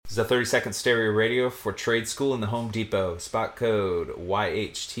This is a 30-second stereo radio for trade school in the Home Depot. Spot code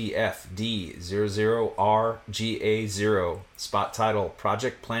YHTFD00RGA0. Spot title,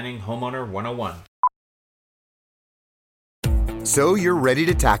 Project Planning Homeowner 101. So you're ready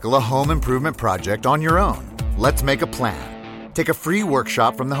to tackle a home improvement project on your own. Let's make a plan. Take a free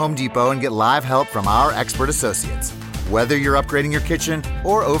workshop from the Home Depot and get live help from our expert associates. Whether you're upgrading your kitchen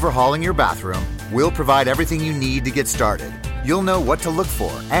or overhauling your bathroom, we'll provide everything you need to get started. You'll know what to look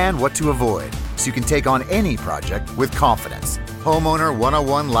for and what to avoid, so you can take on any project with confidence. Homeowner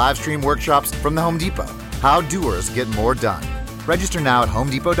 101 live stream workshops from the Home Depot. How doers get more done. Register now at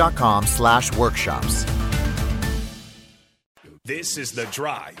homedepot.com/workshops. This is The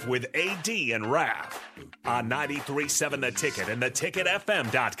Drive with AD and Rav on 93.7 The Ticket and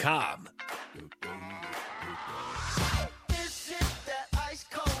theticketfm.com.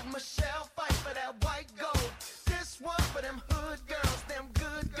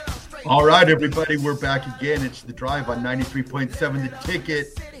 All right, everybody, we're back again. It's The Drive on 93.7 The Ticket.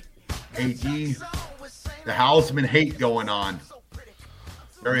 AD, the Hausman hate going on.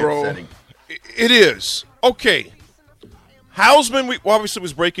 Very upsetting. It is. Okay. Hausman, obviously,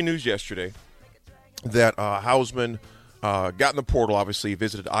 was breaking news yesterday that Hausman got in the portal, obviously,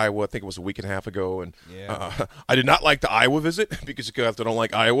 visited Iowa. I think it was a week and a half ago. And I did not like the Iowa visit because I don't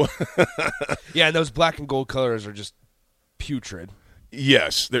like Iowa. Yeah, and those black and gold colors are just putrid.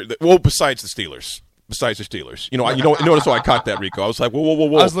 Yes. Well, besides the Steelers. You know, notice how I caught that, Rico. I was like, whoa.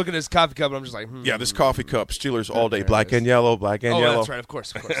 I was looking at his coffee cup, and I'm just like, Yeah, this coffee cup, Steelers all day, black and yellow. Oh, that's right, of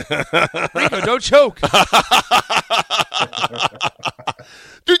course. Rico, don't choke.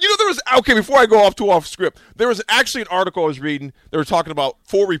 Dude, there was – okay, before I go off script, there was actually an article I was reading. They were talking about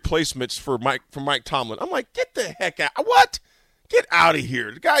 4 replacements for Mike Tomlin. I'm like, get the heck out. What? Get out of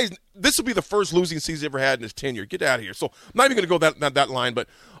here. The guy's – this will be the first losing season he ever had in his tenure. Get out of here. So I'm not even going to go that line. But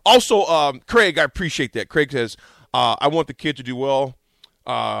also, Craig, I appreciate that. Craig says, I want the kid to do well.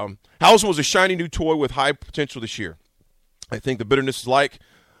 Hausman was a shiny new toy with high potential this year. I think the bitterness is like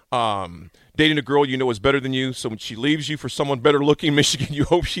dating a girl you know is better than you, so when she leaves you for someone better looking, Michigan, you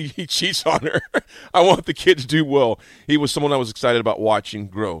hope he cheats on her. I want the kid to do well. He was someone I was excited about watching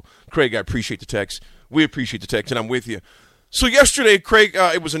grow. Craig, I appreciate the text. We appreciate the text, and I'm with you. So yesterday, Craig,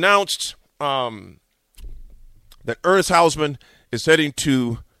 it was announced that Ernest Hausman is heading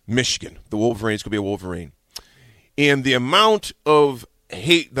to Michigan. The Wolverines going to be a Wolverine. And the amount of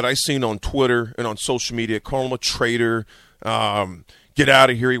hate that I seen on Twitter and on social media, calling him a traitor, get out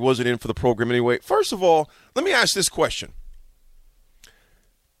of here, he wasn't in for the program anyway. First of all, let me ask this question.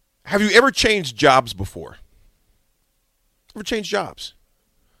 Have you ever changed jobs before? Ever changed jobs?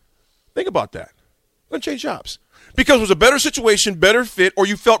 Think about that. Ever change jobs? Because it was a better situation, better fit, or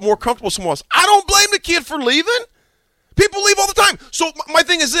you felt more comfortable somewhere else. I don't blame the kid for leaving. People leave all the time. So my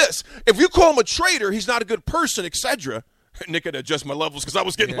thing is this. If you call him a traitor, he's not a good person, etc. Nick had to adjust my levels because I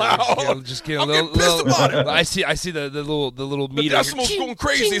was getting loud. Just getting I'm getting pissed about it. I see the little meter. The decimal's going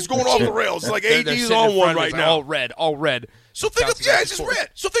crazy. It's going off the rails. It's like AD's on one right now. All red. So it's just red.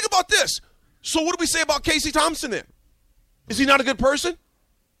 So think about this. So what do we say about Casey Thompson then? Is he not a good person?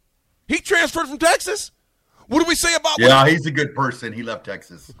 He transferred from Texas. What do we say about? Yeah, he's a good person. He left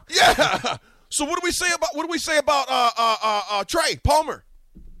Texas. Yeah. So what do we say about Trey Palmer?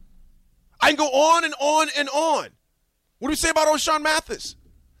 I can go on and on and on. What do we say about O'Shawn Mathis?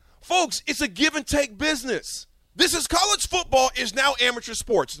 Folks, it's a give and take business. This is college football is now amateur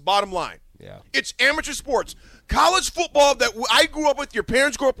sports. The bottom line. Yeah. It's amateur sports. College football that I grew up with, your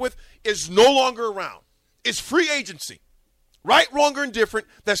parents grew up with, is no longer around. It's free agency. Right, wrong, or indifferent,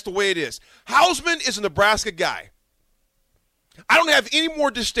 that's the way it is. Hausman is a Nebraska guy. I don't have any more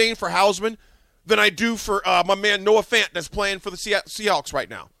disdain for Hausman than I do for my man Noah Fant that's playing for the Seahawks right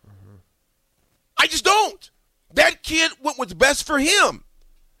now. Mm-hmm. I just don't. That kid went what's best for him.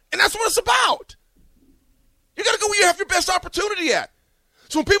 And that's what it's about. You got to go where you have your best opportunity at.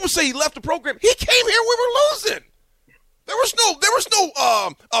 So when people say he left the program, he came here, we were losing. There was no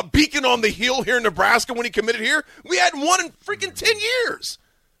beacon on the hill here in Nebraska when he committed here. We hadn't won in freaking 10 years.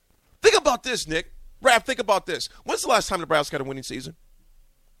 Think about this, Nick. Raph, think about this. When's the last time Nebraska had a winning season?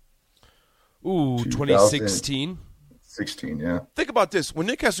 Ooh, 2016. 16, yeah. Think about this. When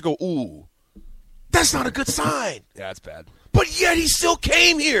Nick has to go, ooh, that's not a good sign. Yeah, that's bad. But yet he still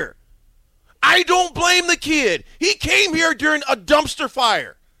came here. I don't blame the kid. He came here during a dumpster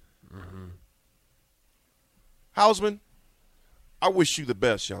fire. Mm-hmm. Hausman, I wish you the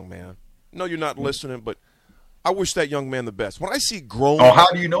best, young man. No, you're not listening, but I wish that young man the best. When I see grown... Oh, how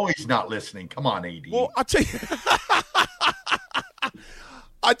do you know he's not listening? Come on, AD. Well, I'll tell you...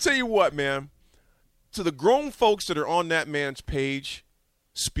 I tell you what, man. To the grown folks that are on that man's page,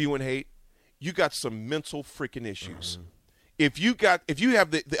 spewing hate, you got some mental freaking issues. If you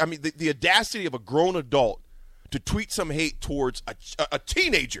have the audacity of a grown adult to tweet some hate towards a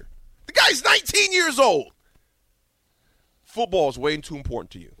teenager, the guy's 19 years old. Football is way too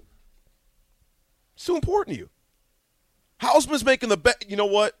important to you. It's too important to you. Hausman's making the best. You know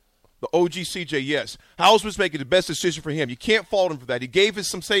what? The OG CJ, yes. Hausman's making the best decision for him. You can't fault him for that. He gave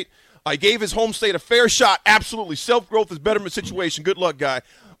his home state a fair shot. Absolutely. Self-growth is betterment situation. Good luck, guy.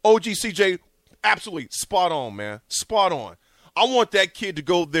 OG CJ, absolutely. Spot on, man. Spot on. I want that kid to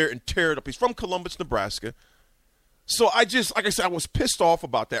go there and tear it up. He's from Columbus, Nebraska. So like I said, I was pissed off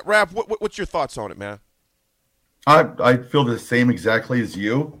about that. Raph, what's your thoughts on it, man? I feel the same exactly as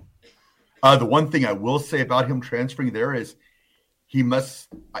you. The one thing I will say about him transferring there is he must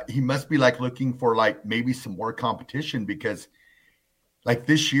be like looking for like maybe some more competition, because like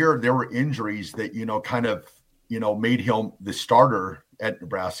this year there were injuries that, kind of, made him the starter at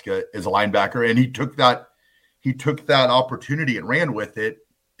Nebraska as a linebacker. And he took that opportunity and ran with it.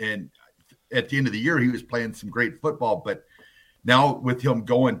 And at the end of the year, he was playing some great football, but now with him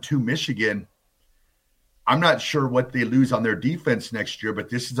going to Michigan, I'm not sure what they lose on their defense next year, but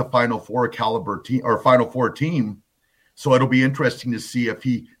this is a Final Four caliber team or Final Four team. So it'll be interesting to see if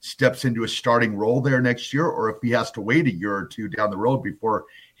he steps into a starting role there next year, or if he has to wait a year or two down the road before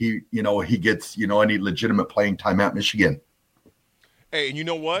he gets, any legitimate playing time at Michigan. Hey, and you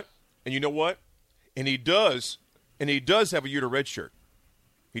know what? And he does have a year to redshirt.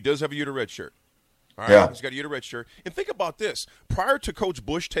 He does have a year to redshirt. All right, yeah. He's got a year to redshirt. And think about this. Prior to Coach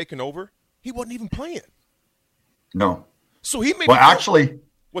Bush taking over, he wasn't even playing. No. So he made. Well, actually,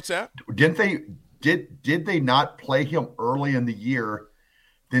 what's that? Didn't they? Did they not play him early in the year,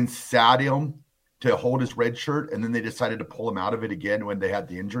 then sat him to hold his red shirt, and then they decided to pull him out of it again when they had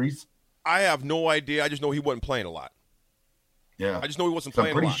the injuries? I have no idea. I just know he wasn't playing a lot. Yeah, I just know he wasn't playing.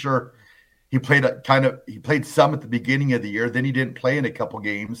 I'm pretty a lot. sure he played some at the beginning of the year. Then he didn't play in a couple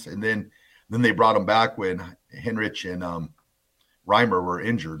games, and then they brought him back when Henrich and Reimer were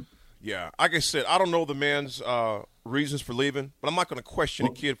injured. Yeah, like I said, I don't know the man's reasons for leaving, but I'm not going to question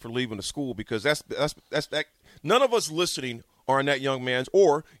a kid for leaving the school, because that's that. None of us listening are in that young man's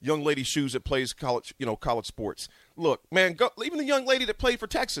or young lady's shoes that plays college sports. Look, man, even the young lady that played for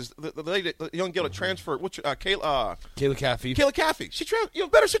Texas, the young girl that transferred, Kayla Caffey. Kayla Caffey. She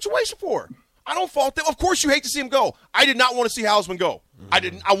better situation for her. I don't fault them. Of course, you hate to see him go. I did not want to see Hausman go. I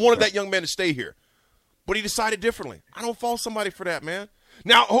didn't. I wanted that young man to stay here, but he decided differently. I don't fault somebody for that, man.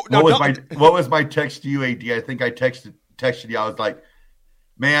 Now, what was my text to you, AD? I think I texted you. I was like,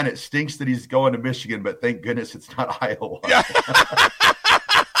 man, it stinks that he's going to Michigan, but thank goodness it's not Iowa. Yeah.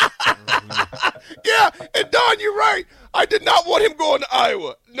 Yeah, and Don, you're right. I did not want him going to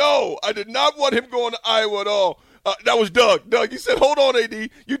Iowa. No, I did not want him going to Iowa at all. That was Doug. Doug, you said, hold on, AD.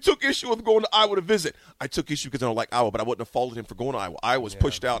 You took issue with going to Iowa to visit. I took issue because I don't like Iowa, but I wouldn't have faulted him for going to Iowa. Iowa was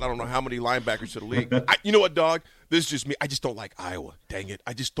pushed out. I don't know how many linebackers to the league. You know what, Dog? This is just me. I just don't like Iowa. Dang it.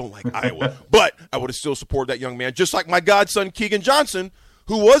 I just don't like Iowa. But I would have still supported that young man, just like my godson, Keegan Johnson,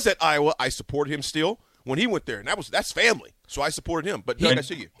 who was at Iowa. I supported him still when he went there, and that's family. So I supported him. But, Doug, I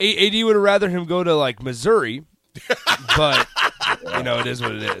see you. AD would have rather him go to, Missouri, but, it is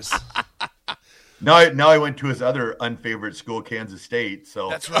what it is. Now I went to his other unfavorite school, Kansas State. So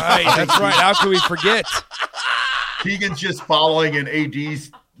that's right. That's right. How can we forget? Keegan's just following in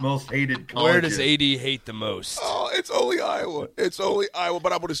AD's most hated colleges. Where does AD hate the most? Oh, it's only Iowa. It's only Iowa,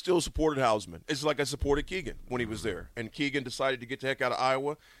 but I would have still supported Hausman. It's like I supported Keegan when he was there. And Keegan decided to get the heck out of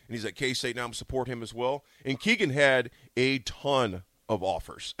Iowa, and he's at K-State now. I'm support him as well. And Keegan had a ton of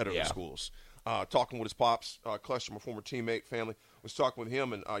offers at other schools. Talking with his pops, Cluster, my former teammate, family, was talking with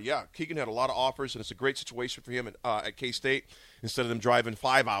him, and Keegan had a lot of offers, and it's a great situation for him at K-State. Instead of them driving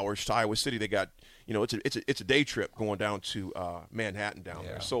 5 hours to Iowa City, they got, it's a day trip going down to Manhattan down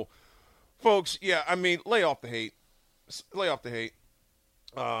there. So, folks, lay off the hate. Lay off the hate.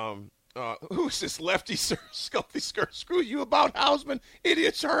 Who's this lefty, sir? Scuffy skirt. Screw you about Hausman.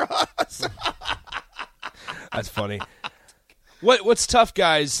 Idiots are us. That's funny. What's tough,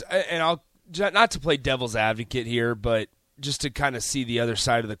 guys, and I'll not to play devil's advocate here, but just to kind of see the other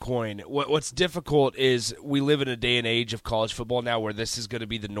side of the coin. What's difficult is we live in a day and age of college football now where this is going to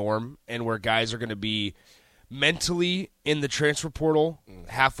be the norm and where guys are going to be mentally in the transfer portal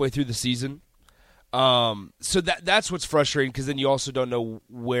halfway through the season. So that's what's frustrating, because then you also don't know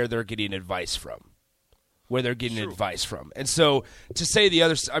where they're getting advice from. And so to say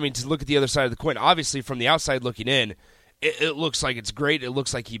to look at the other side of the coin, obviously from the outside looking in, it looks like it's great. It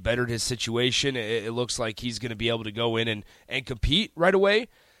looks like he bettered his situation. It looks like he's going to be able to go in and compete right away.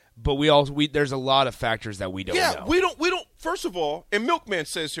 But there's a lot of factors that we don't know. We don't. First of all, and Milkman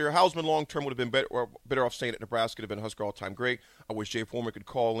says here, Hausman long-term would have been better off staying at Nebraska to have been a Husker all-time great. I wish Jay Foreman could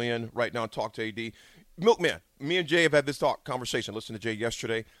call in right now and talk to AD. Milkman, me and Jay have had this conversation. Listen to Jay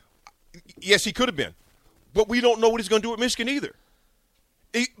yesterday. Yes, he could have been. But we don't know what he's going to do at Michigan either.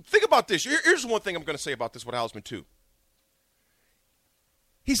 Think about this. Here's one thing I'm going to say about this with Hausman, too.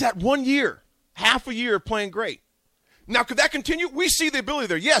 He's had 1 year, half a year playing great. Now, could that continue? We see the ability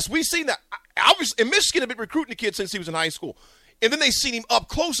there. Yes, we've seen that. Obviously, and Michigan have been recruiting the kid since he was in high school. And then they seen him up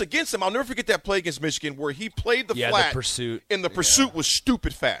close against them. I'll never forget that play against Michigan where he played the flat. The pursuit. And the pursuit was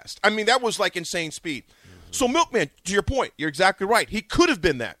stupid fast. I mean, that was like insane speed. Mm-hmm. So, Milkman, to your point, you're exactly right. He could have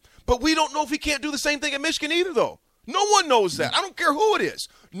been that. But we don't know if he can't do the same thing at Michigan either, though. No one knows that. I don't care who it is.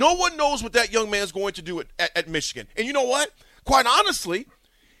 No one knows what that young man's going to do at Michigan. And you know what? Quite honestly,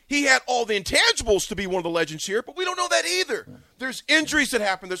 he had all the intangibles to be one of the legends here, but we don't know that either. There's injuries that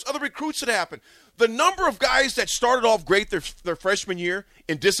happen. There's other recruits that happen. The number of guys that started off great their freshman year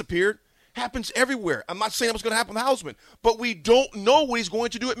and disappeared happens everywhere. I'm not saying it was going to happen with Hausman, but we don't know what he's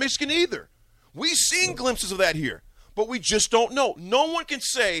going to do at Michigan either. We've seen glimpses of that here, but we just don't know. No one can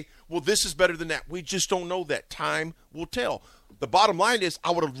say, well, this is better than that. We just don't know that. Time will tell. The bottom line is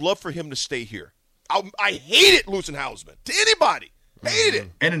I would have loved for him to stay here. I hated losing Hausman to anybody.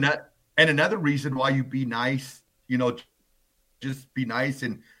 Hated it. And another reason why you be nice, just be nice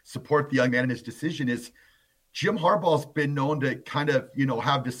and support the young man in his decision is Jim Harbaugh's been known to kind of,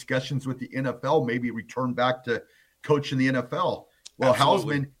 have discussions with the NFL, maybe return back to coach in the NFL. Well,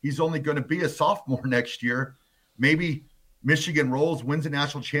 absolutely. Hausman, he's only going to be a sophomore next year. Maybe Michigan rolls, wins a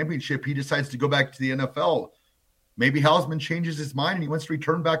national championship. He decides to go back to the NFL. Maybe Hausman changes his mind and he wants to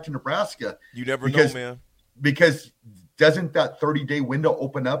return back to Nebraska. You never know, man. Because doesn't that 30-day window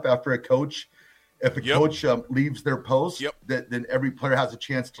open up after a coach? If a coach leaves their post, then every player has a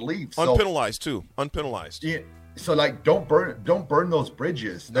chance to leave. So, unpenalized too. Unpenalized. Yeah. So don't burn those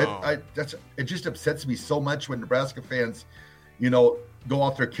bridges. It just upsets me so much when Nebraska fans, go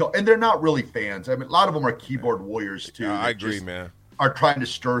off their kill, and they're not really fans. I mean, a lot of them are keyboard warriors too. I agree, man. Are trying to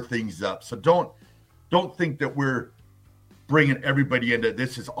stir things up. So don't think that we're bringing everybody into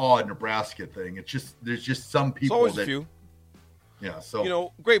this is all a Nebraska thing. It's just there's just some people. It's always a few. Yeah,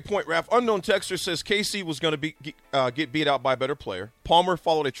 so great point, Raph. Unknown texter says Casey was going to get beat out by a better player. Palmer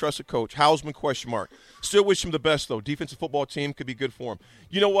followed a trusted coach. Hausman ? Still wish him the best though. Defensive football team could be good for him.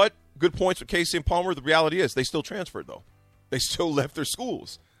 You know what? Good points with Casey and Palmer. The reality is they still transferred though. They still left their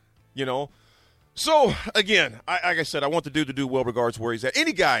schools. So again, like I said, I want the dude to do well regardless where he's at.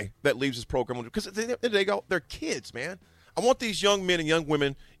 Any guy that leaves his program, because at the end of the day, they're kids, man. I want these young men and young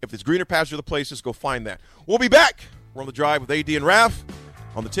women, if there's greener pastures of the places, go find that. We'll be back. We're on the drive with AD and Raph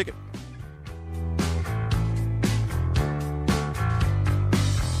on the ticket.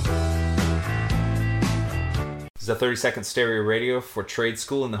 This is a 30-second stereo radio for trade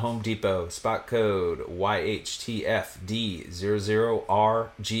school in the Home Depot. Spot code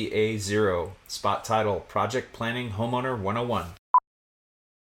YHTFD00RGA0. Spot title, Project Planning Homeowner 101.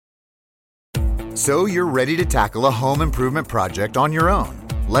 So you're ready to tackle a home improvement project on your own.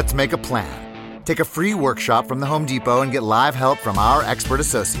 Let's make a plan. Take a free workshop from the Home Depot and get live help from our expert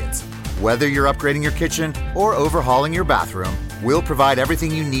associates. Whether you're upgrading your kitchen or overhauling your bathroom, we'll provide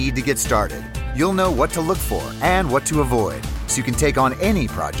everything you need to get started. You'll know what to look for and what to avoid, so you can take on any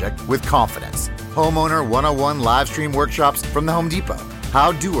project with confidence. Homeowner 101 live stream workshops from the Home Depot.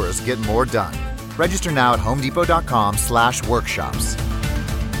 How doers get more done. Register now at homedepot.com/workshops.